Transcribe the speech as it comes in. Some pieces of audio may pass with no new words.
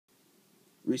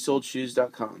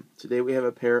ResoldShoes.com. Today we have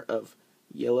a pair of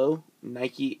yellow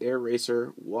Nike Air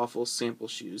Racer waffle sample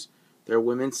shoes. They're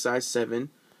women's size 7.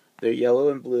 They're yellow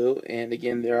and blue, and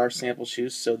again, there are sample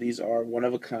shoes, so these are one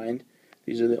of a kind.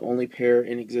 These are the only pair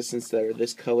in existence that are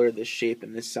this color, this shape,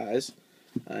 and this size.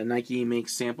 Nike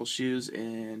makes sample shoes,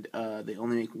 and they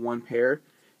only make one pair,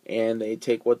 and they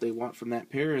take what they want from that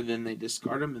pair, and then they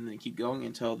discard them, and they keep going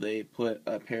until they put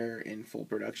a pair in full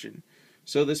production.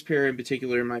 So this pair in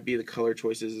particular might be the color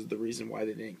choices is the reason why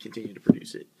they didn't continue to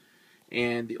produce it.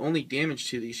 And the only damage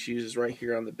to these shoes is right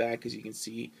here on the back, as you can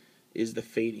see, is the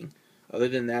fading. Other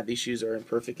than that, these shoes are in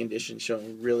perfect condition,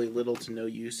 showing really little to no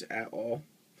use at all.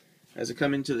 As I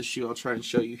come into the shoe, I'll try and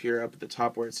show you here up at the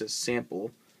top where it says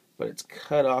sample, but it's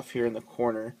cut off here in the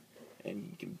corner, and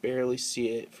you can barely see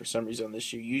it for some reason on this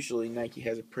shoe. Usually Nike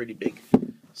has a pretty big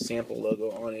sample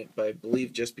logo on it, but I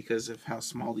believe just because of how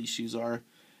small these shoes are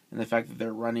and the fact that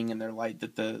they're running and they're light,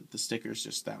 that the sticker is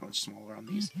just that much smaller on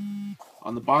these.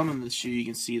 On the bottom of the shoe, you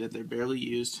can see that they're barely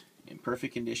used, in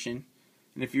perfect condition.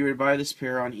 And if you were to buy this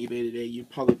pair on eBay today, you'd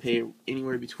probably pay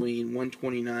anywhere between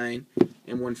 $129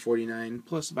 and $149,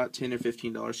 plus about $10 or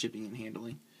 $15 shipping and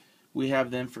handling. We have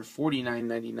them for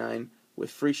 $49.99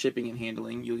 with free shipping and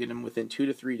handling. You'll get them within 2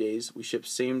 to 3 days. We ship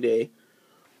same day,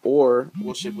 or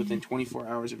we'll ship within 24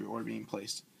 hours of your order being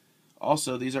placed.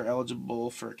 Also, these are eligible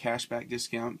for a cashback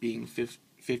discount, being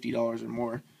 $50 or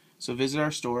more. So visit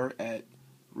our store at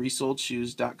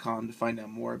ResoldShoes.com to find out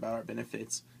more about our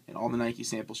benefits and all the Nike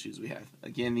sample shoes we have.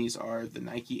 Again, these are the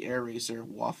Nike Air Racer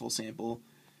waffle sample.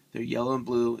 They're yellow and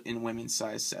blue in women's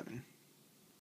size 7.